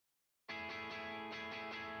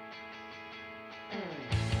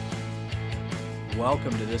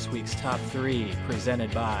Welcome to this week's Top 3,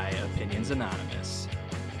 presented by Opinions Anonymous.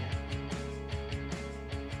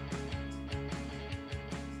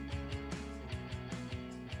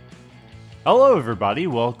 Hello, everybody.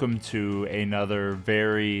 Welcome to another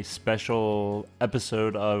very special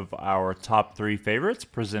episode of our Top 3 Favorites,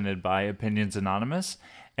 presented by Opinions Anonymous.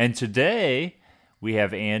 And today, we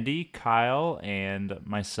have Andy, Kyle, and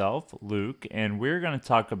myself, Luke, and we're going to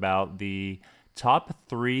talk about the top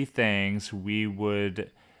 3 things we would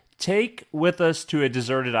take with us to a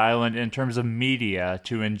deserted island in terms of media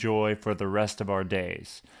to enjoy for the rest of our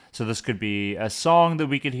days. So this could be a song that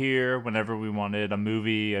we could hear whenever we wanted, a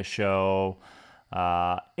movie, a show,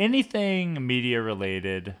 anything media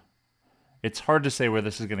related. It's hard to say where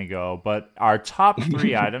this is going to go, but our top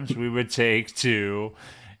 3 items we would take to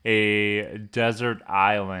a desert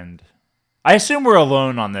island. I assume we're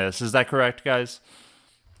alone on this. Is that correct, guys?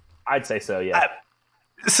 I'd say so, yeah.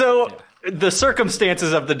 The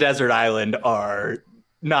circumstances of the desert island are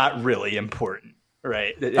not really important,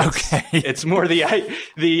 right? It's more the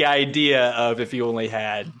idea of if you only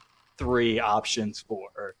had 3 options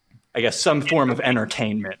for, I guess, some form of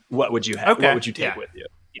entertainment, what would you have? Okay. What would you take with you?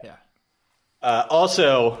 Yeah.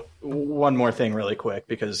 Also, one more thing really quick,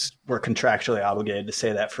 because we're contractually obligated to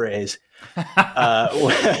say that phrase.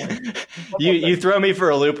 You throw me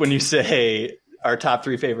for a loop when you say our top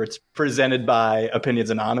 3 favorites presented by Opinions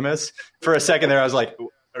Anonymous. For a second there, I was like,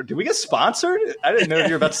 do we get sponsored? I didn't know if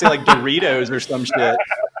you were about to say like Doritos or some shit.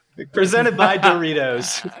 Presented by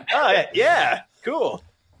Doritos. Oh, yeah, cool.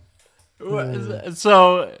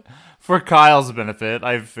 So, for Kyle's benefit,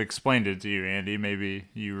 I've explained it to you, Andy. Maybe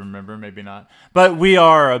you remember, maybe not. But we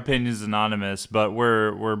are Opinions Anonymous, but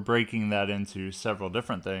we're breaking that into several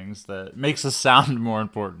different things that makes us sound more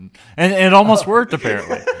important. And it almost worked,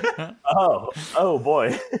 apparently. Oh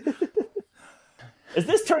boy. Is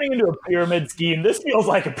this turning into a pyramid scheme? This feels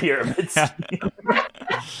like a pyramid scheme.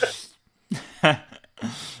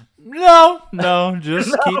 No,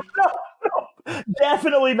 just keep... No,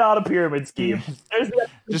 definitely not a pyramid scheme.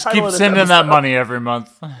 Just keep sending that money every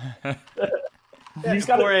month. For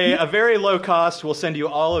a very low cost, we'll send you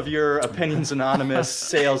all of your Opinions Anonymous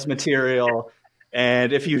sales material.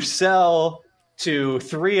 And if you sell to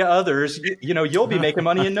 3 others, you'll be making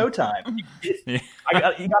money in no time. You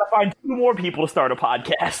got to find 2 more people to start a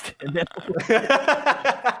podcast. And then...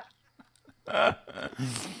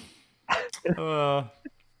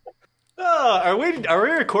 Are we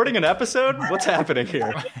recording an episode? What's happening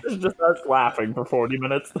here? This is just us laughing for 40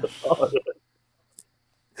 minutes.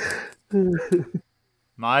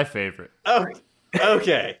 My favorite.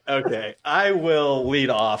 Okay. I will lead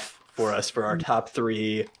off for us for our top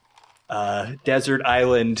 3 desert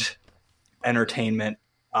island entertainment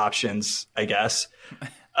options, I guess.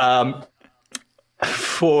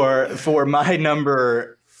 For my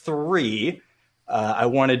number 3, I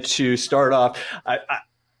wanted to start off.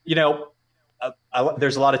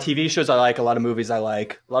 There's a lot of TV shows I like, a lot of movies I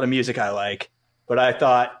like, a lot of music I like, but I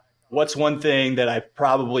thought, what's one thing that I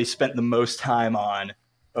probably spent the most time on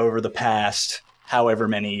over the past however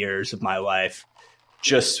many years of my life?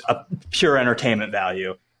 Just a pure entertainment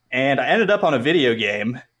value. And I ended up on a video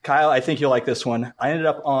game. Kyle, I think you'll like this one. I ended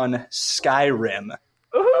up on Skyrim.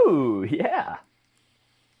 Ooh, yeah.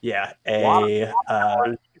 Yeah. You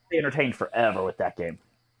can stay entertained forever with that game.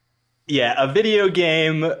 Yeah, a video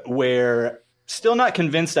game where still not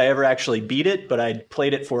convinced I ever actually beat it, but I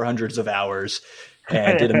played it for hundreds of hours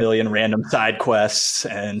and did a million random side quests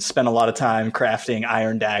and spent a lot of time crafting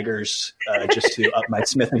iron daggers just to up my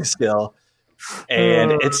smithing skill.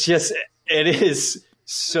 And it is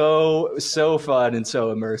so fun and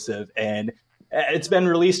so immersive. And it's been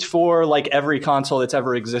released for like every console that's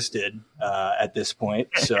ever existed at this point.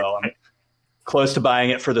 So I'm close to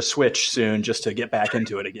buying it for the Switch soon just to get back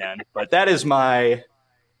into it again. But that is my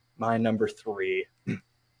number 3.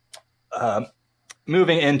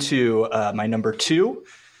 Moving into my number 2.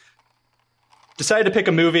 Decided to pick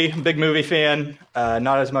a movie. Big movie fan.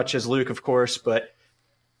 Not as much as Luke, of course, but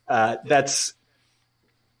I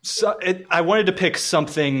wanted to pick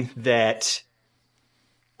something that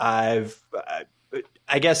I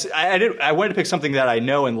wanted to pick something that I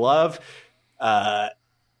know and love.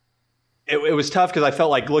 It was tough because I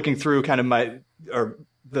felt like looking through kind of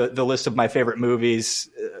the list of my favorite movies,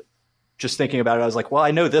 just thinking about it, I was like, well,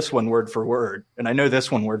 I know this one word for word, and I know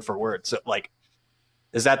this one word for word. So, like,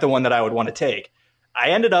 is that the one that I would want to take?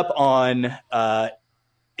 I ended up on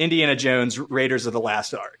Indiana Jones Raiders of the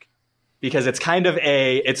Lost Ark because it's kind of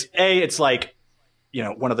it's like,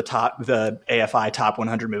 one of the AFI top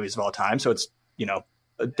 100 movies of all time. So it's,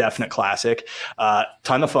 a definite classic,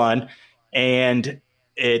 ton of fun. And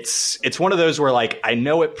it's one of those where like I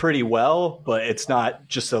know it pretty well, but it's not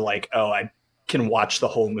just I can watch the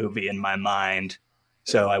whole movie in my mind,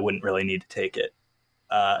 so I wouldn't really need to take it.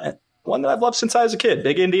 One that I've loved since I was a kid.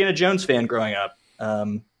 Big Indiana Jones fan growing up.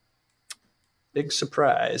 Big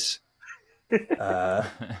surprise.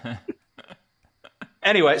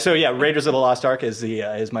 Anyway, so yeah, Raiders of the Lost Ark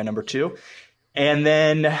is my number 2, and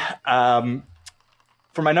then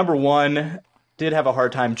for my number 1, did have a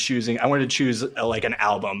hard time choosing. I wanted to choose an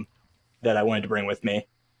album that I wanted to bring with me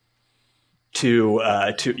to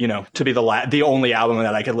be the only album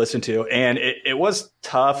that I could listen to, and it was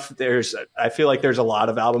tough. I feel like there's a lot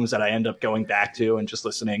of albums that I end up going back to and just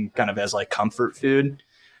listening kind of as like comfort food.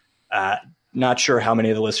 Not sure how many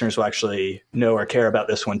of the listeners will actually know or care about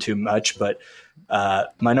this one too much, but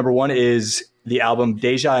my number 1 is the album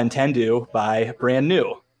Deja Entendu by Brand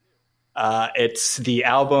New. It's the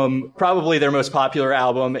album, probably their most popular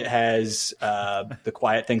album. It has The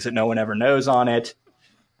Quiet Things That No One Ever Knows on it,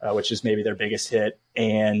 which is maybe their biggest hit.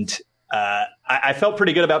 And I felt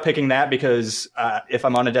pretty good about picking that because if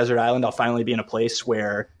I'm on a desert island, I'll finally be in a place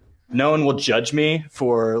where no one will judge me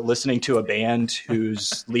for listening to a band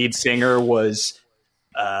whose lead singer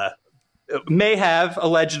may have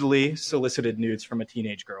allegedly solicited nudes from a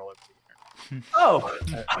teenage girl over the year. Oh,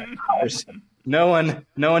 There's no one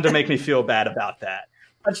to make me feel bad about that.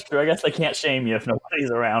 that's true. I guess I can't shame you if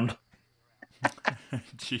nobody's around.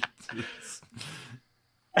 Jesus.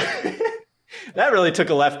 That really took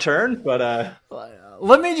a left turn, but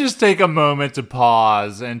Let me just take a moment to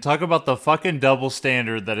pause and talk about the fucking double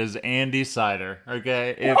standard that is Andy Cider.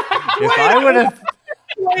 Okay, if I would have.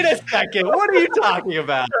 Wait a second. What are you talking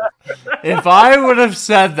about? If I would have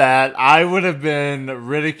said that, I would have been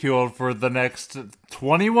ridiculed for the next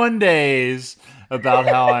 21 days about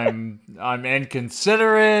how I'm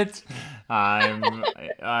inconsiderate.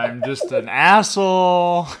 I'm just an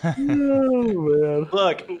asshole. Oh, man.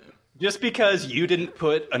 Look, just because you didn't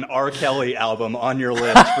put an R. Kelly album on your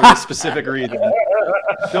list for a specific reason,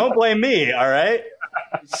 don't blame me, all right?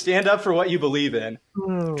 Stand up for what you believe in.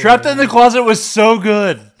 Trapped in the Closet was so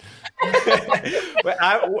good. But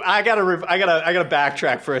I gotta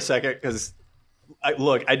backtrack for a second because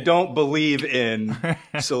I don't believe in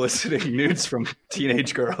soliciting nudes from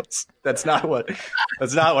teenage girls. That's not what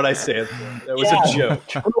I stand for. That was a joke.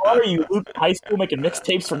 Who are you, Luke? High school making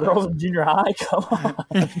mixtapes for girls in junior high? Come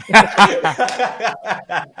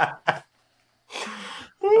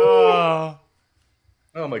on.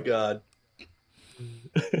 Oh my god.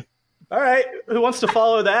 All right, who wants to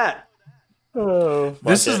follow that? Oh,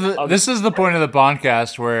 This is the point of the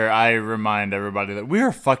podcast where I remind everybody that we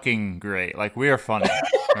are fucking great. Like, we are funny.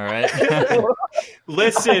 All right.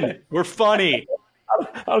 Listen, we're funny.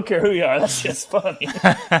 I don't care who you are. That's just funny.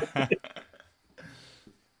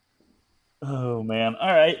 Oh man.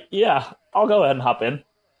 All right. Yeah, I'll go ahead and hop in.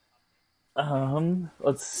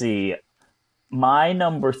 Let's see. My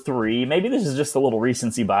number 3. Maybe this is just a little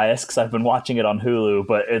recency bias because I've been watching it on Hulu,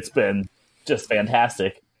 but it's been just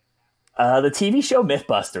fantastic. The TV show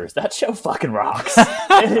Mythbusters. That show fucking rocks.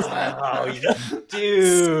 It is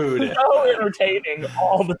Dude. so entertaining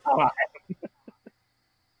all the time.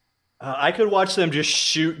 I could watch them just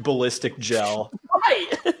shoot ballistic gel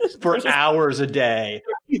Right. for hours a day.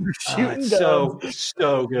 Shooting It's guns,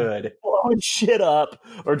 so good. blowing shit up,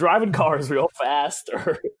 or driving cars real fast,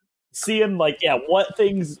 or seeing what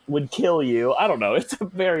things would kill you. I don't know. It's a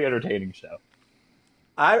very entertaining show.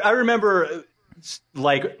 I remember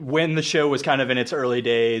when the show was kind of in its early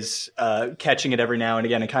days, catching it every now and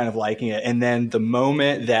again and kind of liking it. And then the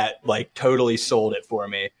moment that totally sold it for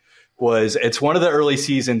me was it's one of the early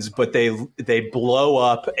seasons, but they blow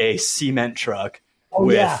up a cement truck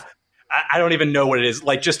with, yeah. I don't even know what it is,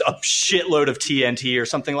 just a shitload of TNT or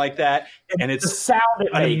something like that. And The it's sound it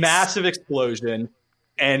a makes. massive explosion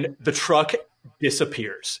and the truck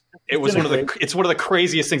disappears. It's one of the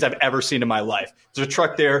craziest things I've ever seen in my life. There's a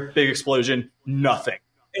truck there, big explosion, nothing.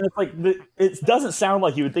 And it's it doesn't sound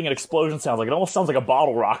like you would think an explosion sounds like. It almost sounds like a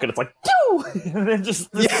bottle rocket. It's like, pew! And then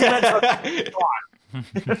just the cement truck is gone.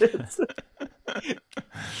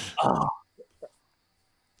 Oh.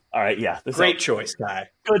 All right, yeah. Great choice, Guy.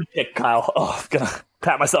 Good pick, Kyle. Oh, I'm going to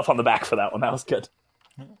pat myself on the back for that one. That was good.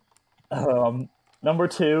 Number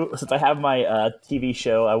 2, since I have my TV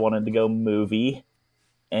show, I wanted to go movie.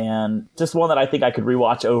 And just one that I think I could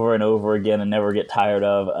rewatch over and over again and never get tired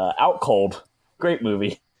of. Out Cold. Great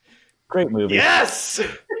movie. Great movie. Yes!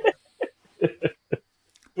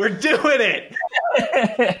 We're doing it!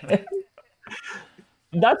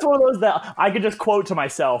 That's one of those that I could just quote to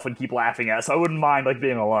myself and keep laughing at, so I wouldn't mind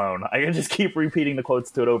being alone. I could just keep repeating the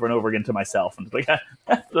quotes to it over and over again to myself, and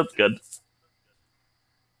that's good.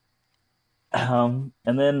 And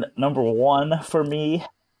then number one for me,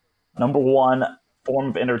 number one form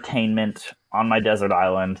of entertainment on my desert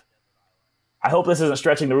island. I hope this isn't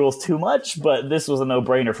stretching the rules too much, but this was a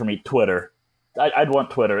no-brainer for me. Twitter. I'd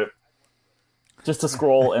want Twitter just to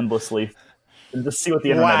scroll endlessly and just see what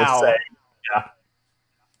the internet is saying. Yeah.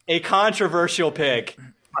 A controversial pick.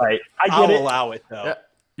 Right. I'll allow it, though.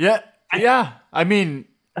 Yeah. I mean,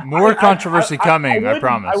 more controversy coming, I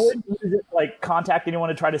promise. I wouldn't use it, like, contact anyone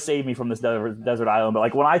to try to save me from this desert island, but,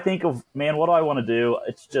 like, when I think of, man, what do I want to do?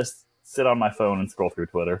 It's just sit on my phone and scroll through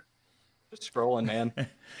Twitter. Just scrolling, man. Yeah,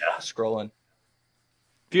 scrolling.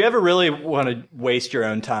 If you ever really want to waste your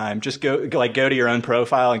own time, just go to your own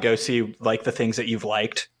profile and go see like the things that you've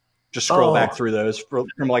liked. Just scroll back through those from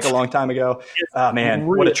like a long time ago. Oh man,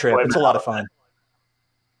 what a trip! It's a lot of fun.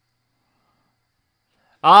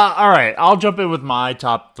 All right, I'll jump in with my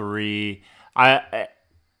top three.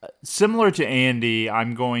 Similar to Andy,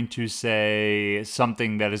 I'm going to say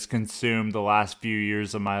something that has consumed the last few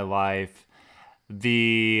years of my life.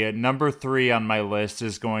 The number 3 on my list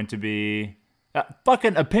is going to be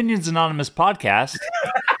fucking Opinions Anonymous podcast.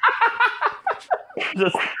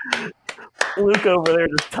 Just Luke over there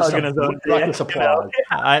just tugging his own dick. Applause.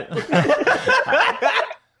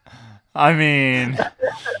 I mean,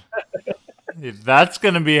 that's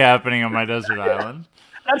going to be happening on my desert island.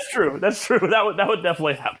 That's true. That would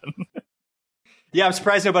definitely happen. Yeah, I'm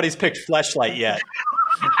surprised nobody's picked Fleshlight yet.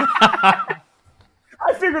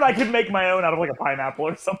 I figured I could make my own out of like a pineapple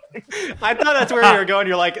or something. I thought that's where you were going.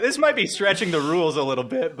 You're like, this might be stretching the rules a little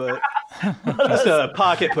bit, but just a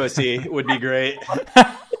pocket pussy would be great.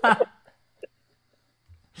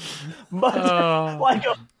 But like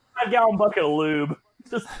a 5-gallon bucket of lube.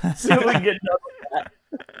 Just see if we can get done with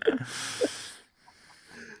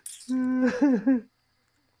that.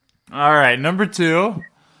 All right, number 2.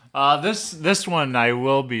 This one I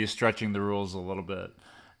will be stretching the rules a little bit,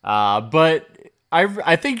 but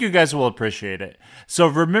I think you guys will appreciate it. So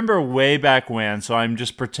remember way back when, so I'm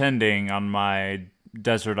just pretending on my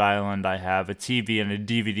desert island I have a TV and a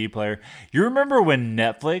DVD player. You remember when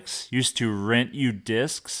Netflix used to rent you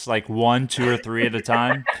discs, like 1, 2, or 3 at a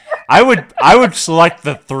time? I would select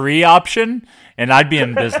the 3 option and I'd be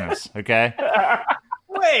in business, okay?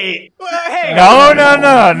 Wait, hey.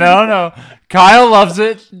 No. Kyle loves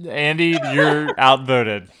it. Andy, you're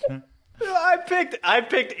outvoted. I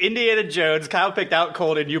picked Indiana Jones. Kyle picked Out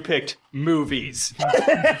Cold, and you picked movies.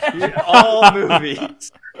 All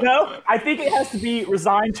movies. No, I think it has to be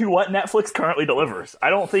resigned to what Netflix currently delivers. I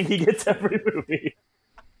don't think he gets every movie.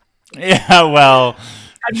 Yeah, well,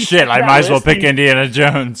 shit, I might as well pick Indiana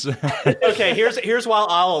Jones. Okay, here's why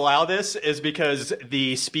I'll allow this is because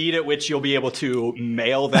the speed at which you'll be able to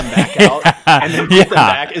mail them back out and then get them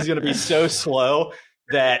back is going to be so slow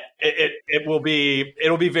that it'll be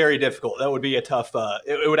very difficult. That would be a tough.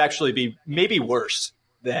 It would actually be maybe worse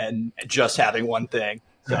than just having one thing.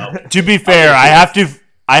 So to be fair, I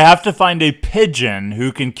have to find a pigeon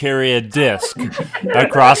who can carry a disc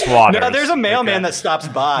across water. No, there's a mailman that stops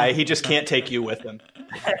by. He just can't take you with him.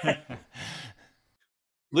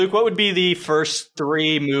 Luke, what would be the first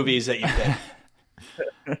 3 movies that you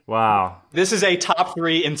pick? Wow. This is a top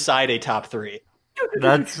 3 inside a top 3.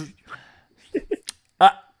 That's...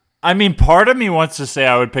 I mean, part of me wants to say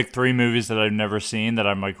I would pick 3 movies that I've never seen that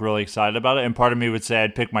I'm like really excited about it, and part of me would say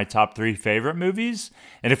I'd pick my top 3 favorite movies.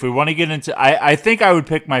 And if we want to get into, I think I would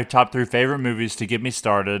pick my top 3 favorite movies to get me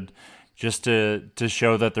started, just to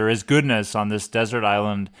show that there is goodness on this desert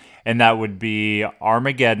island, and that would be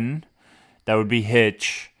Armageddon, that would be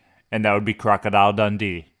Hitch, and that would be Crocodile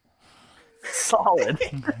Dundee. Solid.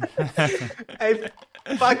 I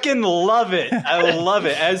fucking love it. I love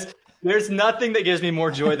it. There's nothing that gives me more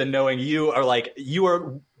joy than knowing you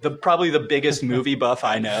are probably the biggest movie buff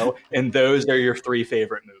I know, and those are your 3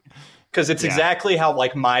 favorite movies. Because it's exactly how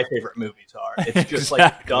like my favorite movies are. It's just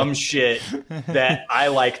like dumb shit that I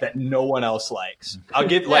like that no one else likes. I'll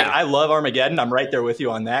give I love Armageddon. I'm right there with you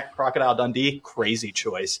on that. Crocodile Dundee, crazy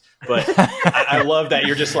choice. But I love that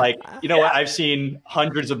you're just like, you know what? I've seen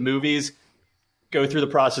hundreds of movies, go through the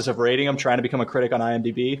process of rating them, trying to become a critic on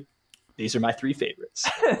IMDb. These are my 3 favorites.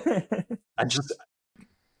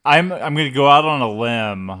 I'm going to go out on a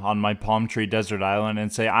limb on my Palm Tree Desert Island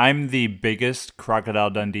and say I'm the biggest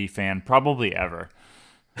Crocodile Dundee fan probably ever.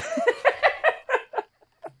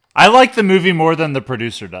 I like the movie more than the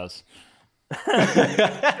producer does.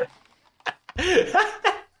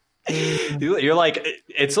 You're like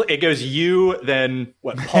it goes you, then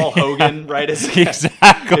what? Paul Hogan, right?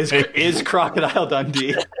 Exactly. Is Crocodile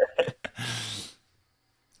Dundee.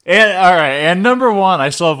 And all right, and number 1, I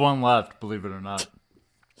still have one left, believe it or not.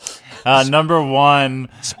 Number one,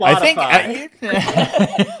 Spotify.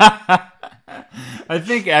 I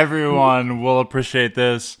think everyone will appreciate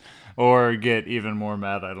this or get even more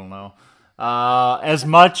mad. I don't know. As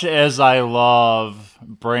much as I love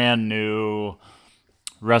brand new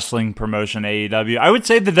wrestling promotion AEW, I would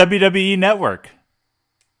say the WWE Network.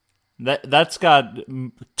 That's got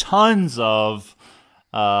tons of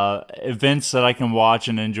events that I can watch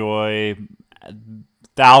and enjoy,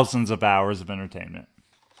 thousands of hours of entertainment.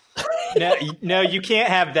 No, you can't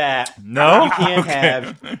have that. No? You can't Okay.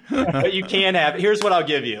 have. But you can have. Here's what I'll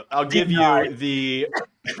give you. I'll give you a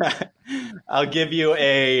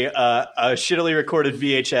shittily recorded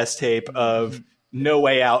VHS tape of No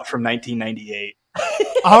Way Out from 1998.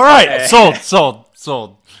 All right, sold.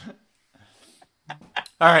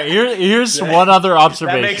 All right, here's one other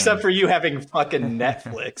observation. That makes up for you having fucking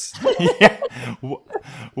Netflix. Yeah.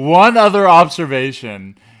 One other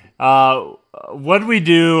observation. What did we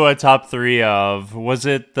do a top three of? Was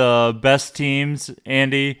it the best teams,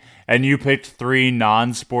 Andy? And you picked 3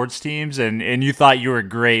 non-sports teams, and you thought you were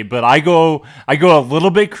great. But I go a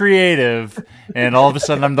little bit creative, and all of a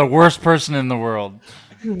sudden I'm the worst person in the world.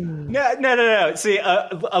 No. See,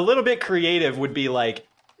 a little bit creative would be like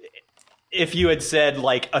if you had said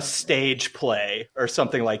like a stage play or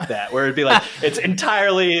something like that, where it'd be like it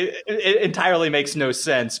entirely makes no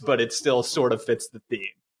sense, but it still sort of fits the theme,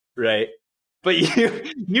 right? But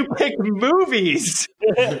you picked movies.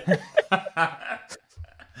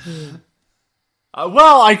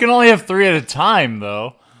 Well, I can only have 3 at a time,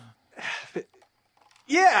 though.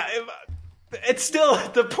 Yeah, it's still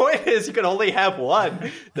the point is you can only have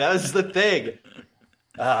one. That was the thing.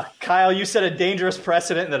 Kyle, you set a dangerous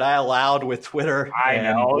precedent that I allowed with Twitter. I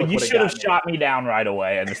know. You should have shot me down right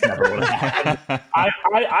away, and this never would have happened.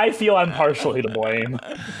 I feel I'm partially to blame.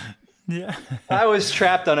 Yeah. I was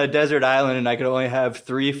trapped on a desert island and I could only have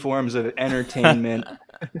 3 forms of entertainment.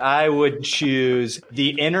 I would choose the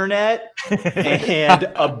internet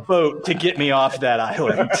and a boat to get me off that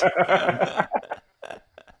island.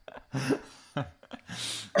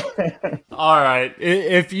 All right.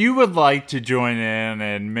 If you would like to join in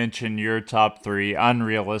and mention your top 3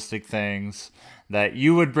 unrealistic things that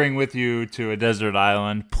you would bring with you to a desert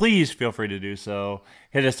island, please feel free to do so.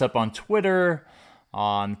 Hit us up on Twitter,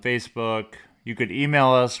 on Facebook. You could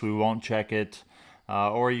email us. We won't check it.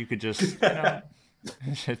 Or you could just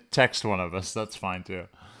text one of us. That's fine, too.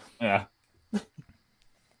 Yeah.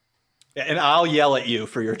 And I'll yell at you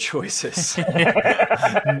for your choices.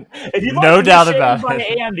 If you'd like No to be doubt shamed about by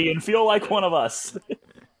it. Andy and feel like one of us.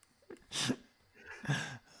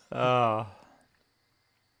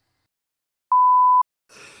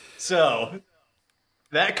 So,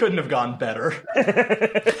 that couldn't have gone better.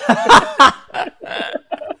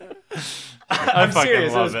 I'm fucking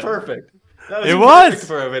serious. It love was it. perfect. It was perfect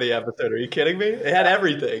for a mini episode. Are you kidding me? It had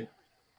everything.